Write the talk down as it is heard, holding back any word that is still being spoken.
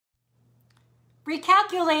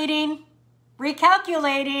Recalculating.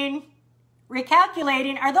 Recalculating.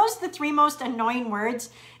 Recalculating. Are those the three most annoying words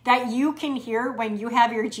that you can hear when you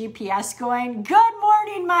have your GPS going? Good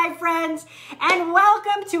morning, my friends, and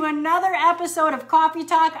welcome to another episode of Coffee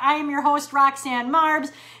Talk. I am your host, Roxanne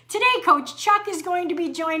Marbs. Today, Coach Chuck is going to be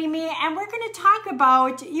joining me, and we're going to talk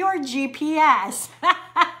about your GPS.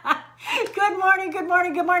 Good morning, good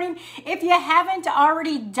morning, good morning. If you haven't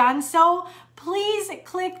already done so, please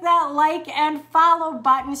click that like and follow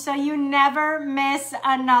button so you never miss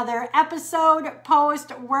another episode,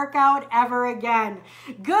 post, workout ever again.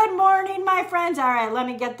 Good morning, my friends. All right, let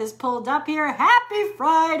me get this pulled up here. Happy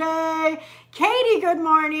Friday. Katie, good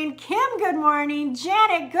morning. Kim, good morning.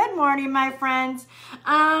 Janet, good morning, my friends.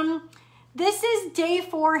 This is day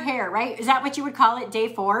 4 hair, right? Is that what you would call it,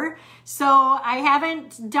 day 4? So I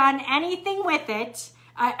haven't done anything with it.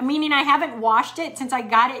 Meaning I haven't washed it since I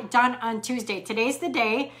got it done on Tuesday. Today's the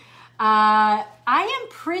day. I am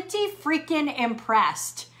pretty freaking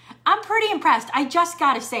impressed. I'm pretty impressed. I just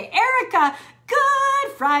got to say, Erica,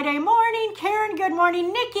 good Friday morning. Karen, good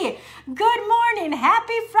morning. Nikki, good morning.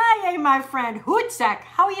 Happy Friday, my friend. Hootsek,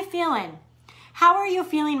 how are you feeling? How are you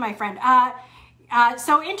feeling, my friend?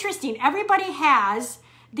 So interesting. Everybody has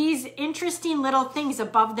these interesting little things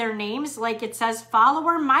above their names. Like it says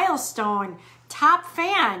follower milestone, top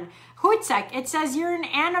fan, Hootsek. It says you're an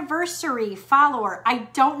anniversary follower. I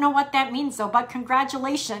don't know what that means though, but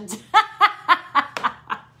congratulations. I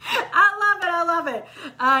love it.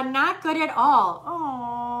 Not good at all.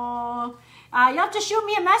 Oh, you'll have to shoot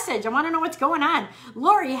me a message. I want to know what's going on.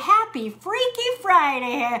 Lori, happy Freaky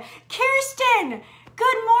Friday. Kirsten,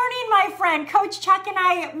 good morning, my friend. Coach Chuck and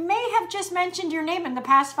I may have just mentioned your name in the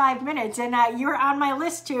past 5 minutes, and you're on my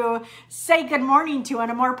list to say good morning to on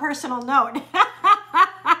a more personal note.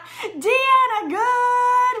 Deanna,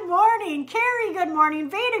 good morning. Carrie, good morning.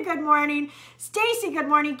 Veda, good morning. Stacy, good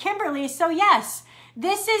morning. Kimberly. So yes,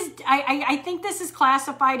 this is, I think this is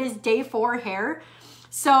classified as day 4 hair.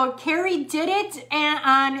 So Carrie did it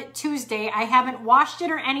on Tuesday. I haven't washed it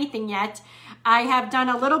or anything yet. I have done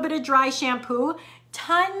a little bit of dry shampoo,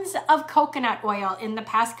 tons of coconut oil in the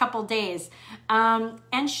past couple days.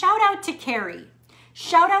 And shout out to Carrie.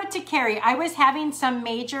 Shout out to Carrie. I was having some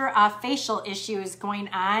major facial issues going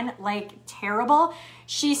on, like terrible.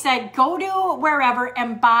 She said, go to wherever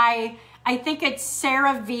and buy, I think it's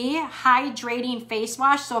CeraVe hydrating face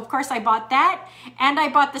wash. So of course I bought that, and I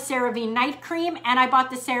bought the CeraVe night cream, and I bought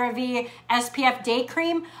the CeraVe SPF day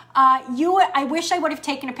cream. I wish I would have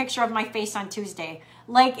taken a picture of my face on Tuesday.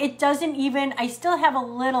 Like it doesn't even, I still have a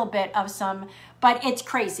little bit of some, but it's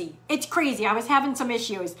crazy. It's crazy. I was having some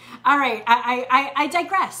issues. All right, I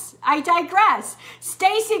digress. I digress.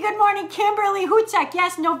 Stacy, good morning. Kimberly, Hootsek,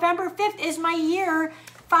 yes, November 5th is my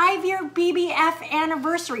 5-year BBF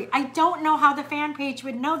anniversary. I don't know how the fan page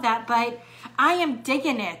would know that, but I am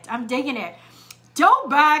digging it. I'm digging it.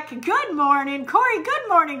 Dobeck, good morning. Corey, good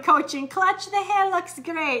morning, coaching. Clutch, the hair looks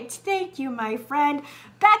great. Thank you, my friend.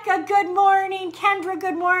 Becca, good morning. Kendra,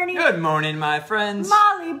 good morning. Good morning, my friends.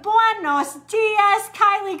 Molly, buenos dias.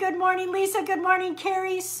 Kylie, good morning. Lisa, good morning.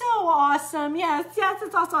 Carrie, so awesome. Yes,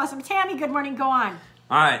 it's also awesome. Tammy, good morning. Go on.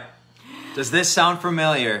 All right. Does this sound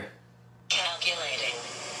familiar? Calculating.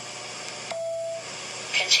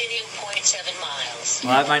 Continue 0.7 miles.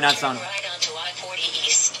 Well, that might not sound... Turn right onto I-40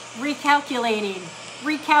 East. Recalculating.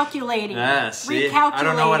 Recalculating. Yeah, see? Recalculating. I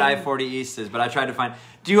don't know what I-40 East is, but I tried to find...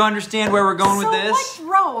 Do you understand where we're going with this? So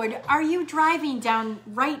what road are you driving down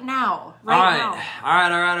right now? All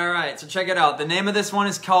right. So check it out. The name of this one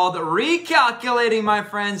is called Recalculating, my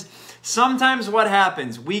friends. Sometimes what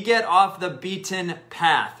happens, we get off the beaten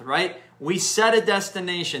path, right? We set a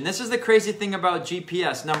destination. This is the crazy thing about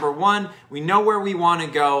GPS. Number 1, we know where we want to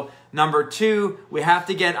go. Number 2, we have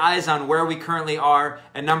to get eyes on where we currently are.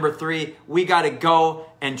 And number 3, we got to go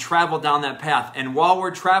and travel down that path. And while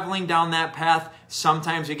we're traveling down that path,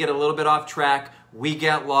 sometimes we get a little bit off track. We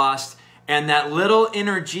get lost. And that little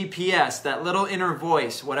inner GPS, that little inner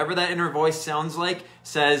voice, whatever that inner voice sounds like,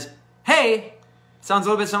 says, hey, sounds a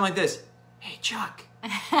little bit something like this. Hey, Chuck.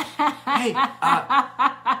 Hey,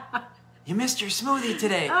 you missed your smoothie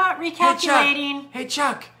today. Recalculating. Hey,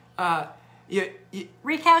 Chuck.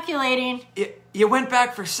 Recalculating. You went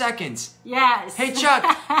back for seconds. Yes. Hey, Chuck.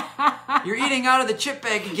 You're eating out of the chip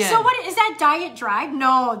bag again. So what, is that Diet Drive?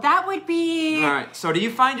 No, that would be... All right. So do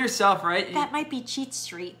you find yourself, right? That might be Cheat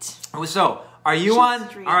Street. So are you on...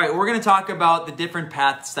 Street. All right. We're going to talk about the different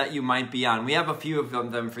paths that you might be on. We have a few of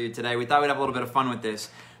them for you today. We thought we'd have a little bit of fun with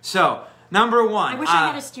this. So number 1. I wish I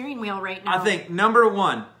had a steering wheel right now. I think number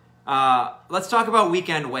 1. Let's talk about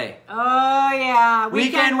Weekend Way. Oh yeah,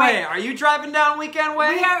 Weekend Way. Are you driving down Weekend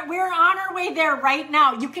Way? We're on our way there right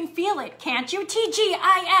now. You can feel it, can't you?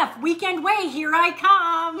 TGIF, Weekend Way, here I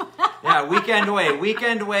come. Yeah, Weekend Way.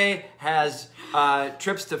 Weekend Way has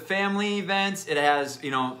trips to family events. It has,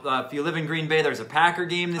 if you live in Green Bay, there's a Packer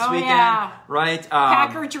game this weekend, yeah. right?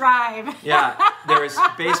 Packer Drive. Yeah, there's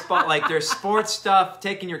baseball, there's sports stuff,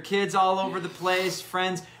 taking your kids all over the place,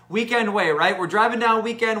 friends. Weekend Way, right? We're driving down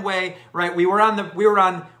Weekend Way, right? We were on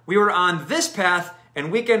this path,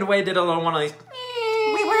 and Weekend Way did a little one of these.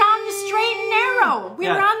 We were on the straight and narrow. We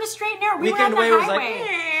were on the straight and narrow. Weekend were on the Way highway. was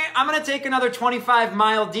like, I'm gonna take another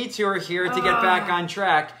 25-mile detour here to get back on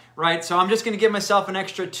track, right? So I'm just gonna give myself an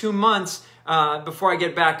extra 2 months before I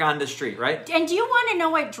get back on the street, right? And do you want to know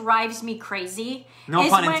what drives me crazy? No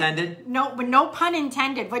pun intended. No pun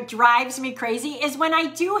intended. What drives me crazy is when I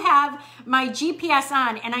do have my GPS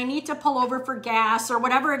on and I need to pull over for gas or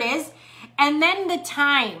whatever it is, and then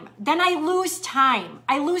then I lose time.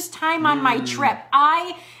 I lose time on my trip.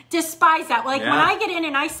 I despise that. Like when I get in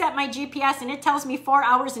and I set my GPS and it tells me 4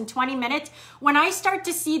 hours and 20 minutes, when I start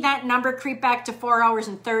to see that number creep back to 4 hours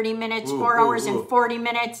and 30 minutes, 4 hours and 40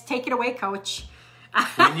 minutes, take it away, coach.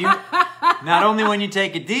 Not only when you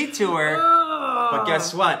take a detour, but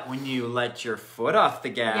guess what? When you let your foot off the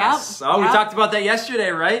gas. We talked about that yesterday,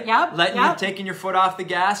 right? Taking your foot off the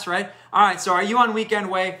gas, right? All right, so are you on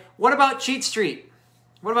Weekend Way? What about Cheat Street?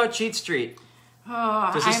 What about Cheat Street?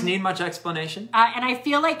 Does this need much explanation? And I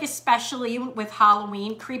feel like especially with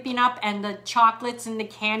Halloween creeping up and the chocolates and the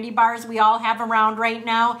candy bars we all have around right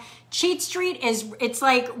now, Cheat Street it's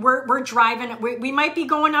like we're driving, we might be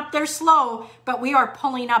going up there slow, but we are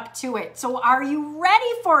pulling up to it. So are you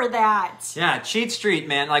ready for that? Yeah, Cheat Street,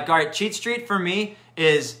 man. All right, Cheat Street for me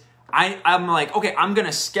is, I'm like, okay, I'm going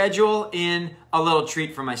to schedule in a little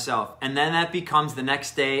treat for myself. And then that becomes the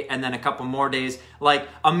next day and then a couple more days. Like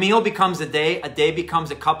a meal becomes a day becomes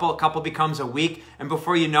a couple becomes a week. And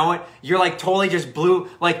before you know it, you're like totally just blew,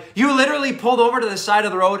 like you literally pulled over to the side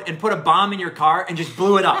of the road and put a bomb in your car and just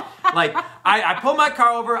blew it up. Like I pulled my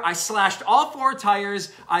car over, I slashed all 4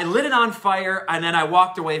 tires, I lit it on fire, and then I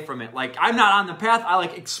walked away from it. Like I'm not on the path, I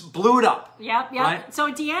blew it up. Yep. Right?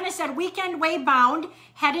 So Deanna said, Weekend Way bound,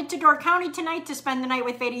 headed to Door County tonight to spend the night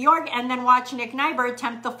with Veda Yorg and then watch Nick Nyberg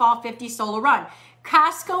attempt the Fall 50 solo run.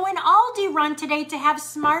 Costco and Aldi run today to have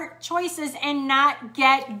smart choices and not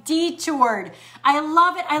get detoured. I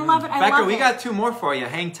love it. I love it. I Becca, love it. we got 2 more for you.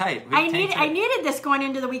 Hang tight. I needed this going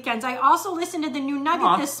into the weekends. I also listened to the new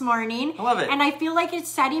Nugget this morning. I love it. And I feel like it's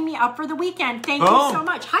setting me up for the weekend. Thank you so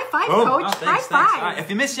much. High five, Coach. Oh, thanks, High five. All right, if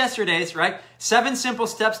you missed yesterday's, right? 7 simple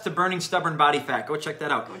steps to burning stubborn body fat. Go check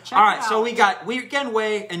that out. All right, so we got Weekend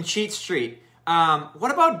Way and Cheat Street.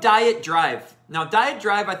 What about Diet Drive? Now, Diet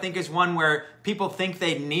Drive, I think, is one where people think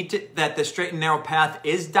they need to, that the straight and narrow path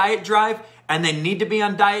is Diet Drive, and they need to be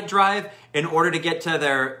on Diet Drive in order to get to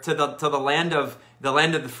the land of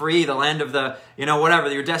the free, the land of the, whatever,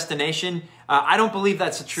 your destination. I don't believe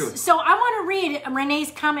that's the truth. So I want to read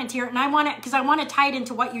Renee's comment here, and I want to tie it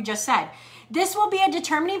into what you just said. This will be a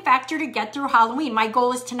determining factor to get through Halloween. My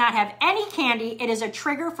goal is to not have any candy. It is a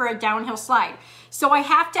trigger for a downhill slide. So I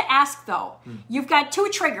have to ask, though, you've got 2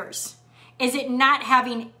 triggers. Is it not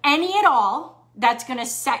having any at all that's going to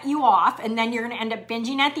set you off, and then you're going to end up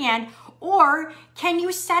binging at the end? Or can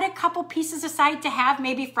you set a couple pieces aside to have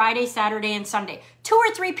maybe Friday, Saturday, and Sunday? 2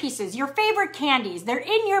 or 3 pieces, your favorite candies. They're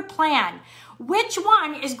in your plan. Which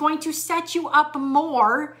one is going to set you up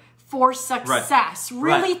more for success?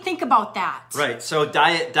 Really think about that. Right. So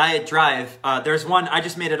Diet Drive. There's one, I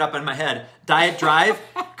just made it up in my head. Diet Drive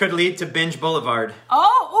could lead to Binge Boulevard.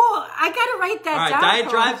 Oh, I got to write that down. Diet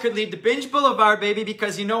Drive could lead to Binge Boulevard, baby,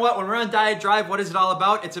 because you know what? When we're on Diet Drive, what is it all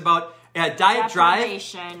about? It's about Diet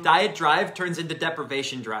Drive turns into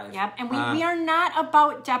Deprivation Drive. Yep, and we are not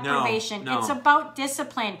about deprivation. No. It's about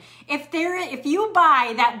discipline. If you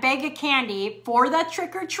buy that bag of candy for the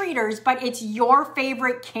trick-or-treaters, but it's your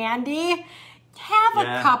favorite candy, have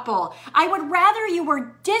a couple. I would rather you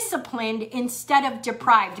were disciplined instead of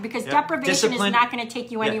deprived, because deprivation is not going to take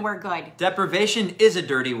you anywhere good. Deprivation is a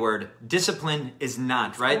dirty word. Discipline is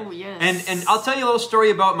not, right? Oh, yes. And I'll tell you a little story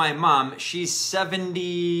about my mom. She's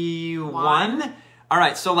 71. All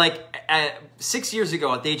right, so 6 years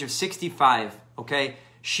ago, at the age of 65, okay,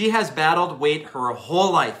 she has battled weight her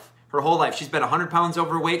whole life. She's been 100 pounds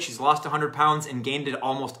overweight. She's lost 100 pounds and gained it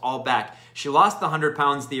almost all back. She lost the 100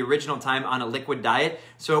 pounds the original time on a liquid diet.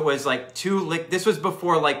 So it was this was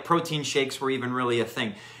before protein shakes were even really a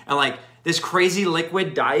thing. And this crazy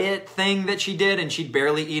liquid diet thing that she did, and she'd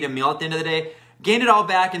barely eat a meal at the end of the day, gained it all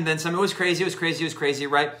back and then some. It was crazy,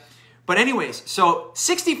 right? But anyways, so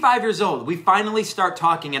 65 years old, we finally start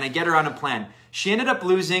talking and I get her on a plan. She ended up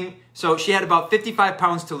losing, so she had about 55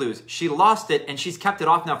 pounds to lose. She lost it and she's kept it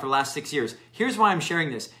off now for the last 6 years. Here's why I'm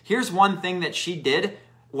sharing this. Here's one thing that she did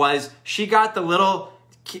was she got the little,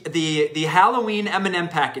 the Halloween M&M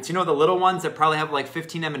packets. You know, the little ones that probably have like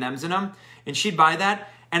 15 M&Ms in them? And she'd buy that.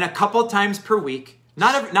 And a couple times per week,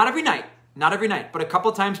 not every night, but a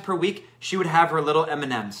couple times per week, she would have her little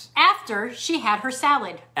M&Ms. After she had her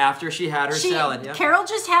salad. After she had her salad, yeah. Carol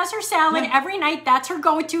just has her salad every night. That's her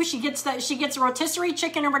go-to. She gets a rotisserie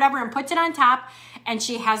chicken or whatever and puts it on top, and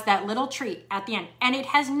she has that little treat at the end. And it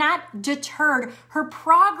has not deterred her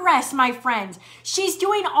progress, my friends. She's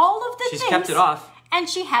doing all of the things. She's kept it off. And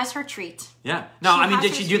she has her treat. Yeah. No, I mean,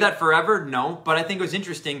 did she do that forever? No. But I think it was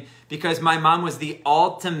interesting because my mom was the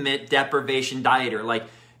ultimate deprivation dieter. Like,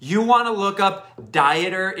 you want to look up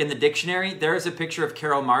dieter in the dictionary, there's a picture of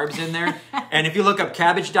Carol Marbs in there. And if you look up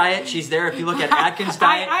cabbage diet, she's there. If you look at Atkins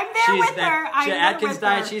diet, I'm there she's with there. her. I'm there Atkins with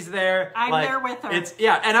diet, her. she's there. I'm there with her.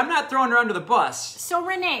 And I'm not throwing her under the bus. So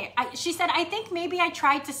Renee, she said, I think maybe I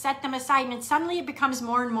tried to set them aside and suddenly it becomes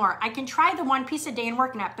more and more. I can try the one piece a day and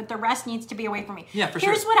work on it, but the rest needs to be away from me. Yeah, for sure.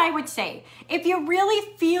 Here's what I would say. If you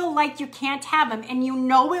really feel like you can't have them and you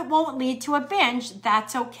know it won't lead to a binge,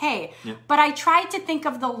 that's okay. Yeah. But I try to think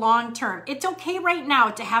of the long term. It's okay right now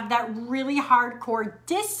to have that really hardcore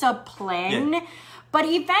discipline, but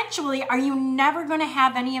eventually, are you never going to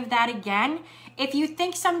have any of that again? If you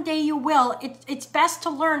think someday you will, it's best to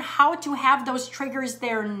learn how to have those triggers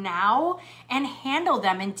there now and handle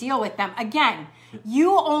them and deal with them. Again,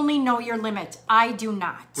 you only know your limits. I do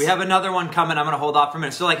not. We have another one coming. I'm going to hold off for a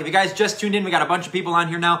minute. So, like, if you guys just tuned in, we got a bunch of people on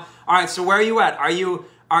here now. All right, so where are you at? Are you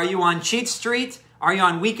on Cheat Street? Are you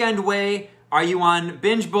on Weekend Way? Are you on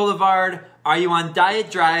Binge Boulevard? Are you on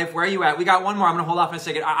Diet Drive? Where are you at? We got one more. I'm going to hold off in a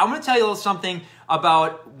second. I'm going to tell you a little something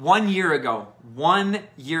about 1 year ago. 1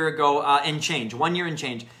 year ago and change. 1 year and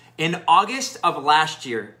change. In August of last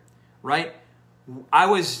year, right?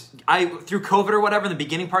 Through COVID or whatever, in the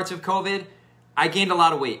beginning parts of COVID, I gained a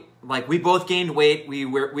lot of weight. Like, we both gained weight. We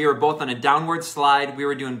were both on a downward slide. We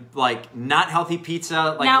were doing, like, not healthy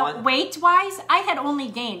pizza. Like, now, weight-wise, I had only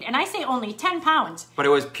gained, and I say only 10 pounds. But it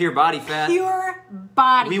was pure body fat. Pure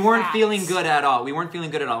body fat. We weren't feeling good at all.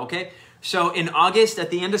 Okay? So in August,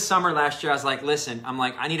 at the end of summer last year, I was like, listen,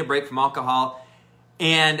 I need a break from alcohol.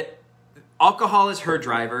 And alcohol is her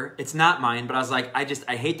driver. It's not mine. But I was like,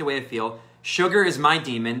 I hate the way I feel. Sugar is my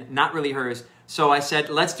demon, not really hers. So I said,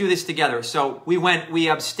 let's do this together. So we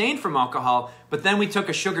abstained from alcohol, but then we took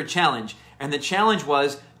a sugar challenge. And the challenge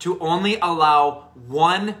was to only allow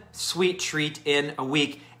one sweet treat in a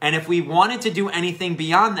week. And if we wanted to do anything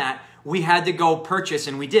beyond that, we had to go purchase,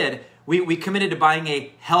 and we did. We committed to buying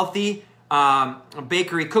a healthy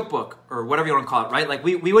bakery cookbook, or whatever you want to call it, right? Like,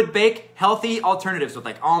 we would bake healthy alternatives with,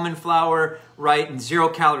 like, almond flour, right, and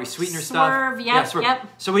 0-calorie sweetener stuff. Swerve. Yep.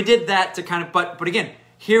 So we did that to kind of, but again,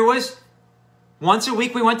 here was, once a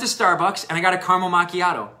week we went to Starbucks and I got a caramel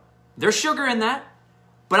macchiato. There's sugar in that,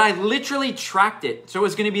 but I literally tracked it. So it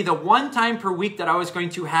was going to be the one time per week that I was going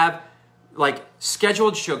to have, like,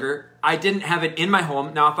 scheduled sugar. I didn't have it in my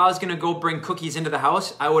home. Now, if I was going to go bring cookies into the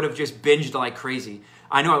house, I would have just binged like crazy.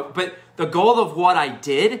 I know, but the goal of what I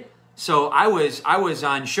did, so I was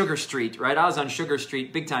on Sugar Street, right? I was on Sugar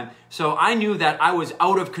Street big time. So I knew that I was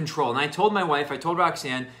out of control. And I told my wife, I told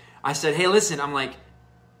Roxanne, I said, hey, listen, I'm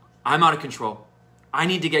out of control. I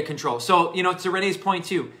need to get control. So, to Renee's point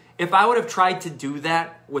too, if I would have tried to do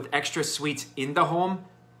that with extra sweets in the home,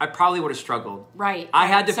 I probably would have struggled. Right. I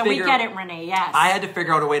had to so figure, we get it, Renee, yes. I had to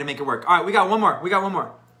figure out a way to make it work. All right, we got one more. All right, we got one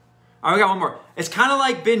more. It's kind of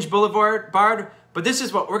like Binge Boulevard, but this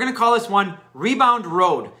is what we're going to call this one Rebound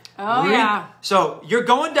Road. Oh, yeah. So you're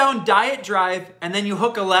going down Diet Drive, and then you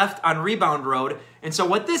hook a left on Rebound Road. And so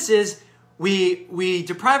what this is, we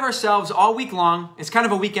deprive ourselves all week long. It's kind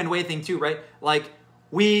of a weekend way thing too, right? Like,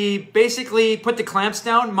 we basically put the clamps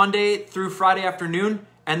down Monday through Friday afternoon,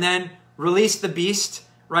 and then release the beast,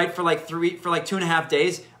 right, for like 2.5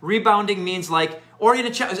 days. Rebounding means, like, or in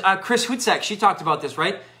Chris Hutzek, she talked about this,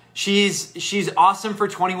 right? She's awesome for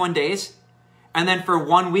 21 days, and then for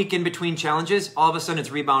 1 week in between challenges, all of a sudden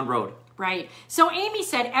it's Rebound Road. Right. So Amy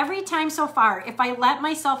said, every time so far, if I let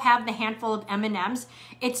myself have the handful of M&Ms,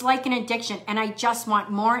 it's like an addiction, and I just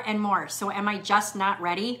want more and more. So am I just not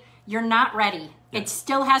ready? You're not ready. Yeah. It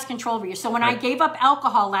still has control over you. So when I gave up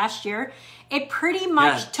alcohol last year, it pretty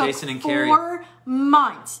much took 4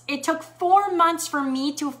 months. It took 4 months for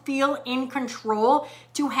me to feel in control,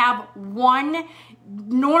 to have one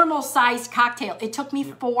normal sized cocktail. It took me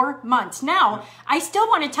 4 months. Now, I still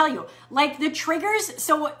want to tell you, like the triggers.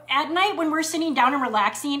 So at night when we're sitting down and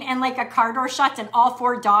relaxing and like a car door shuts and all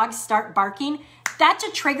 4 dogs start barking, that's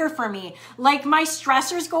a trigger for me. Like my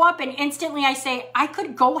stressors go up and instantly I say, I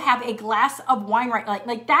could go have a glass of wine right.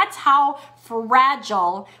 Like that's how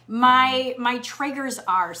fragile my triggers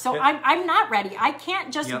are. So I'm not ready. I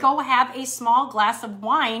can't just go have a small glass of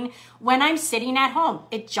wine when I'm sitting at home.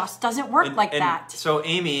 It just doesn't work like that. So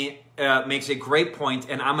Amy makes a great point,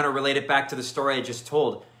 and I'm going to relate it back to the story I just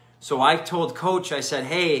told. So I told Coach, I said,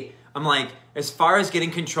 hey, I'm like, as far as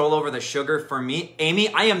getting control over the sugar for me, Amy,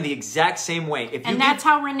 I am the exact same way. And that's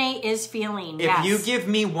how Renee is feeling. If you give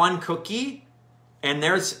me 1 cookie and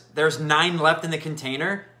there's 9 left in the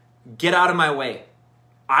container, get out of my way.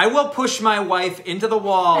 I will push my wife into the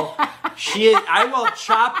wall. I will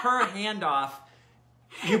chop her hand off.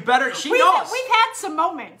 You better. She knows. We've had some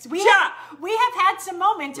moments. We have had some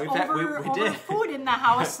moments over food in the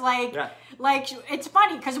house. Like, like it's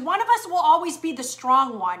funny because one of us will always be the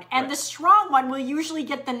strong one, and the strong one will usually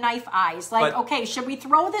get the knife eyes. Like, okay, should we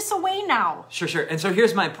throw this away now? Sure. And so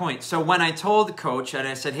here's my point. So when I told Coach and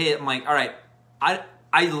I said, hey, I'm like, all right,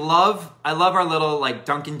 I love our little like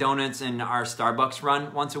Dunkin' Donuts and our Starbucks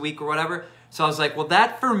run once a week or whatever. So I was like, well,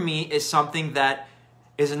 that for me is something that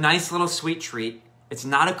is a nice little sweet treat. It's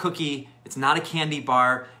not a cookie. It's not a candy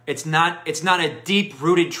bar. It's not a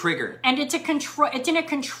deep-rooted trigger. And it's in a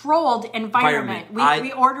controlled environment.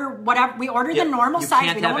 We order whatever. We order the normal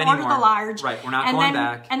size. We don't order the large. Right. We're not going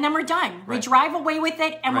back. And then we're done. We drive away with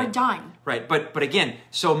it, and we're done. Right. But again,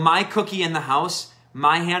 so my cookie in the house,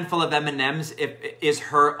 my handful of M&Ms is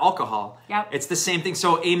her alcohol. Yep. It's the same thing.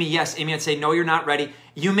 So Amy, I'd say, no, you're not ready.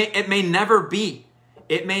 It may never be.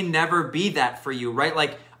 It may never be that for you, right?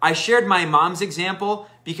 Like, I shared my mom's example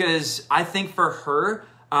because I think for her,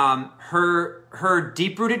 her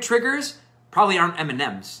deep-rooted triggers probably aren't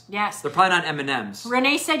M&Ms. Yes. They're probably not M&Ms.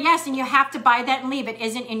 Renee said yes, and you have to buy that and leave. It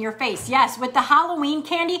isn't in your face. Yes, with the Halloween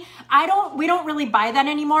candy, we don't really buy that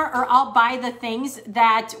anymore, or I'll buy the things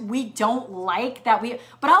that we don't like but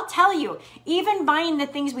I'll tell you, even buying the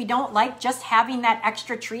things we don't like, just having that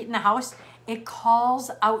extra treat in the house, it calls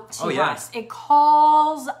out to us. It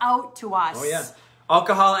calls out to us. Oh, yeah.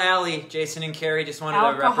 Alcohol Alley, Jason and Carrie just wanted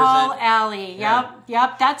to represent. Alcohol Alley, yep.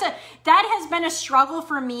 That has been a struggle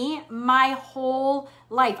for me my whole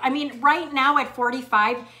life. I mean, right now at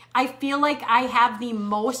 45, I feel like I have the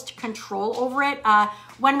most control over it.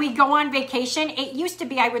 When we go on vacation, it used to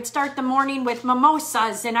be I would start the morning with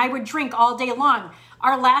mimosas and I would drink all day long.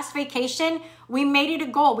 Our last vacation, we made it a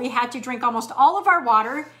goal. We had to drink almost all of our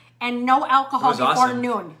water and no alcohol before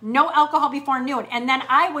noon. No alcohol before noon. And then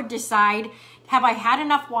I would decide, have I had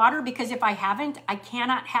enough water? Because if I haven't, I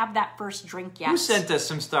cannot have that first drink yet. Who sent us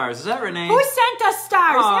some stars? Is that Renee? Who sent us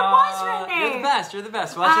stars? It was Renee. You're the best. You're the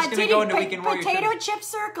best. Well, that's just going to go into Weekend Warrior. Potato chip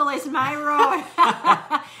circle is my road.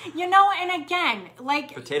 And again,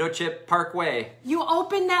 like... Potato chip Parkway. You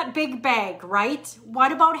open that big bag, right?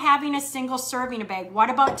 What about having a single serving bag? What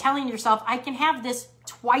about telling yourself, I can have this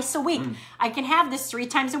twice a week. I can have this 3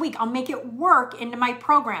 times a week. I'll make it work into my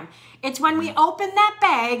program. It's when we open that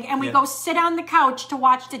bag and we go sit on the couch to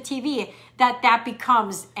watch the TV that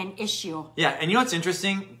becomes an issue. Yeah, and you know what's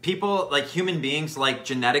interesting? People, like human beings, like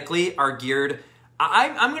genetically are geared.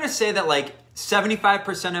 I'm going to say that like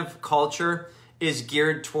 75% of culture is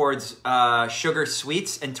geared towards sugar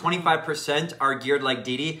sweets, and 25% are geared like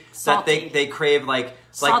Dee that they crave like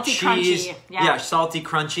salty, cheese, crunchy. Yeah, salty,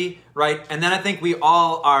 crunchy, right? And then I think we're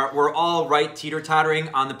all right teeter-tottering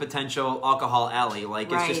on the potential alcohol alley.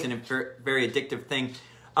 Like it's just a very addictive thing.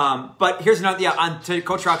 But here's another, to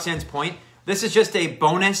Coach Roxanne's point, this is just a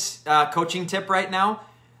bonus coaching tip right now.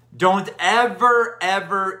 Don't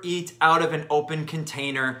ever eat out of an open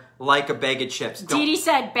container like a bag of chips. Dee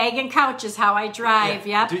said, bag and couch is how I drive.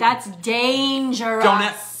 Yep, that's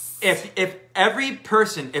dangerous. If every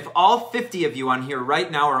person, if all 50 of you on here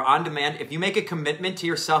right now are on demand, if you make a commitment to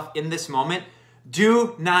yourself in this moment,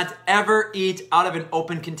 do not ever eat out of an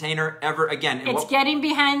open container ever again. It's getting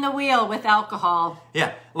behind the wheel with alcohol.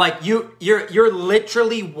 Yeah, like you're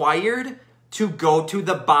literally wired to go to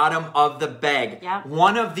the bottom of the bag. Yep.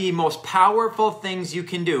 One of the most powerful things you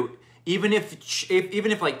can do, even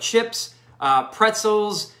if like chips,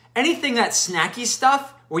 pretzels, anything that snacky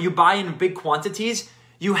stuff where you buy in big quantities,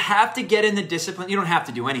 you have to get in the discipline. You don't have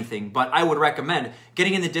to do anything, but I would recommend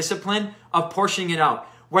getting in the discipline of portioning it out.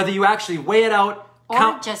 Whether you actually weigh it out,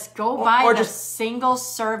 or just go buy the single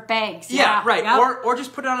serve bags. Yeah, right. Yep. Or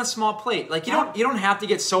just put it on a small plate. Like you don't have to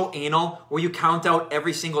get so anal where you count out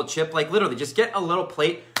every single chip. Like literally, just get a little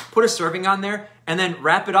plate, put a serving on there, and then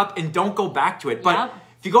wrap it up and don't go back to it. But Yep.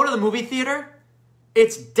 if you go to the movie theater,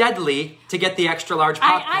 it's deadly to get the extra large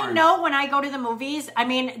popcorn. I know when I go to the movies, I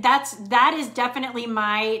mean, that is definitely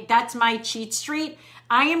that's my cheat street.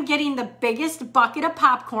 I am getting the biggest bucket of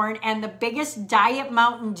popcorn and the biggest Diet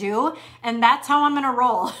Mountain Dew, and that's how I'm going to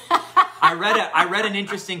roll. I read an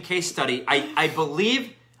interesting case study. I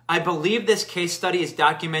believe this case study is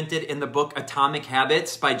documented in the book Atomic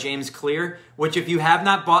Habits by James Clear, which if you have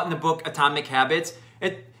not bought in the book Atomic Habits,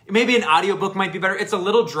 maybe an audiobook might be better. It's a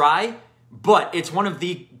little dry, but it's one of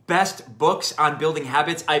the best books on building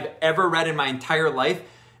habits I've ever read in my entire life,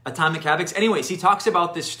 Atomic Habits. Anyways, he talks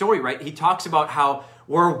about this story, right? He talks about how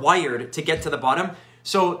we're wired to get to the bottom.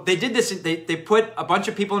 So they did this, they put a bunch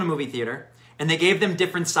of people in a movie theater, and they gave them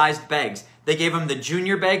different sized bags. They gave them the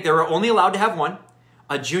junior bag. They were only allowed to have one,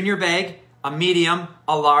 a junior bag, a medium,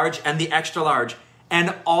 a large, and the extra large.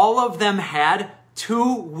 And all of them had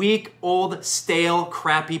 2-week-old stale,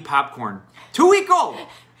 crappy popcorn. 2-week-old.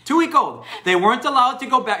 2-week-old. They weren't allowed to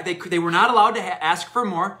go back. They were not allowed to ask for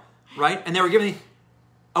more, right? And they were giving,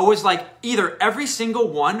 it was like either every single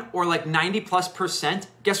one or like 90+%.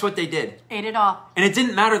 Guess what they did? Ate it all. And it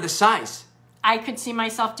didn't matter the size. I could see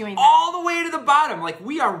myself doing that. All the way to the bottom. Like,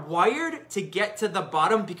 we are wired to get to the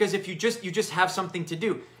bottom because if you just have something to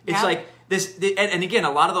do. It's like this, and again,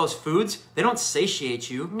 a lot of those foods, they don't satiate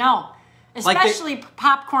you. No. Especially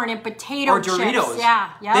popcorn and potato or Doritos. Chips.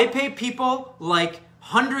 Yeah. They pay people like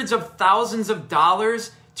hundreds of thousands of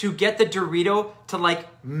dollars to get the Dorito to like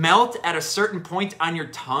melt at a certain point on your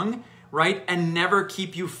tongue, right? And never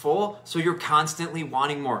keep you full, so you're constantly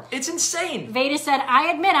wanting more. It's insane. Veda said,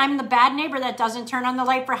 I admit I'm the bad neighbor that doesn't turn on the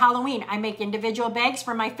light for Halloween. I make individual bags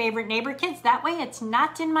for my favorite neighbor kids. That way it's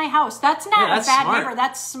not in my house. That's not a bad smart. neighbor.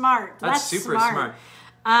 That's smart. That's super smart.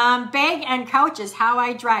 Bag and couch is how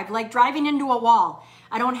I drive, like driving into a wall.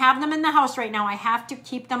 I don't have them in the house right now. I have to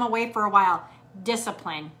keep them away for a while.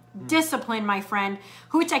 Discipline. Discipline, my friend.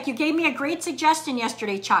 Hutek, you gave me a great suggestion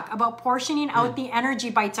yesterday, Chuck, about portioning out the energy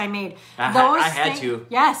bites I made. I had to.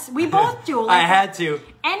 Yes, we both do. I had to.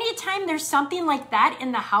 Anytime there's something like that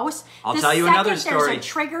in the house, I'll tell you another the second story. there's a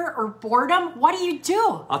trigger or boredom, what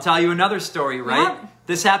do? I'll tell you another story, right?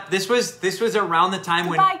 Yep. This was around the time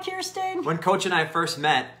Goodbye, Kirsten. when Coach and I first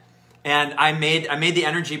met, and I made the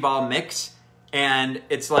energy ball mix. And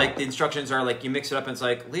it's like, the instructions are like, you mix it up and it's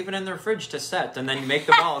like, leave it in the fridge to set. And then you make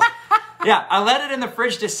the balls. Yeah, I let it in the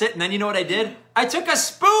fridge to sit. And then you know what I did? I took a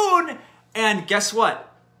spoon and guess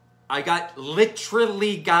what? I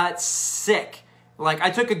literally got sick. Like, I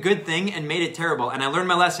took a good thing and made it terrible. And I learned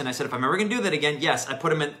my lesson. I said, if I'm ever going to do that again, yes, I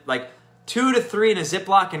put them in like 2 to 3 in a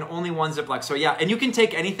Ziploc and only 1 Ziploc. So yeah, and you can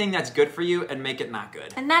take anything that's good for you and make it not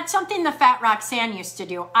good. And that's something the Fat Roxanne used to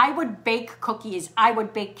do. I would bake cookies, I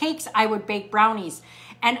would bake cakes, I would bake brownies.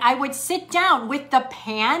 And I would sit down with the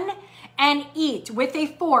pan and eat with a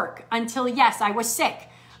fork until, yes, I was sick.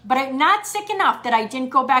 But I'm not sick enough that I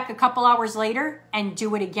didn't go back a couple hours later and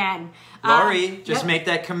do it again. Lori, just make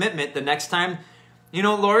that commitment the next time. You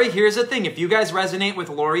know, Lori, here's the thing. If you guys resonate with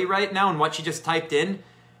Lori right now and what she just typed in,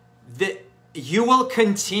 you will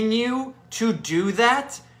continue to do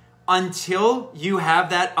that until you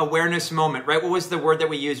have that awareness moment, right? What was the word that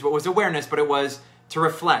we used? What was awareness? But it was to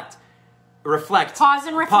reflect. Reflect. Pause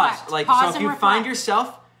and reflect. Pause. Like, Pause so if you find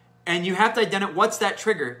yourself and you have to identify what's that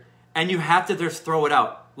trigger and you have to just throw it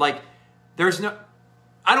out. Like,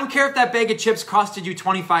 I don't care if that bag of chips costed you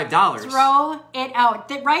 $25. Throw it out.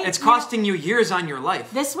 Right? It's costing you years on your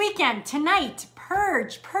life. This weekend, tonight,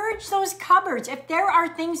 purge those cupboards. If there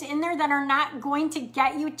are things in there that are not going to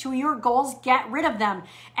get you to your goals, get rid of them.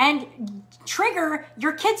 And trigger,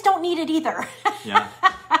 your kids don't need it either. Yeah.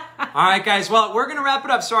 All right, guys. Well, we're going to wrap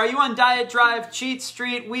it up. So are you on Diet Drive, Cheat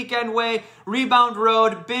Street, Weekend Way, Rebound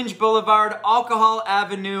Road, Binge Boulevard, Alcohol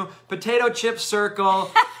Avenue, Potato Chip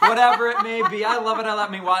Circle, whatever it may be? I love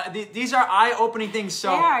it. These are eye-opening things.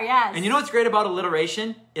 So, they are, yes. And you know what's great about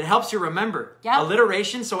alliteration? It helps you remember. Yep.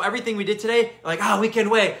 Alliteration. So everything we did today, like, Weekend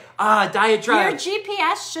Way, Diet Drive. Your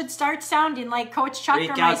GPS should start sounding like Coach Chuck or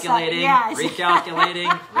myself. Recalculating, yes.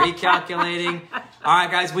 recalculating. All right,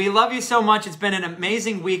 guys, we love you so much. It's been an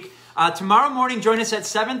amazing week. Tomorrow morning, join us at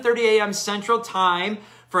 7:30 a.m. Central Time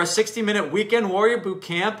for a 60-minute Weekend Warrior Boot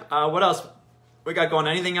Camp. What else we got going?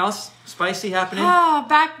 Anything else spicy happening?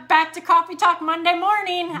 Back to Coffee Talk Monday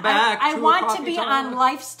morning. I want to be Talk. on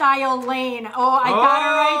Lifestyle Lane. I gotta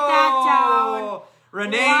write that down.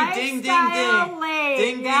 Renee, ding, ding, ding. Lane.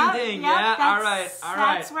 Ding, ding, ding. Yep, yeah, all right.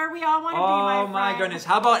 That's where we all want to be, my friend. Oh, my goodness.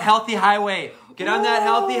 How about Healthy Highway? Get on that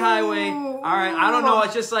healthy highway. All right, I don't know.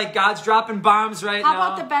 It's just like God's dropping bombs right How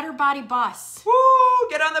now. about the Better Body bus? Woo!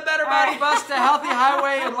 Get on the Better Body bus to healthy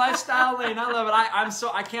highway and lifestyle lane. I love it.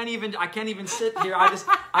 I can't even sit here.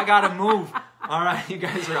 I gotta move. All right, you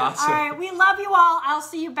guys are awesome. All right, we love you all. I'll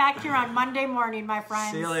see you back here on Monday morning, my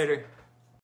friends. See you later.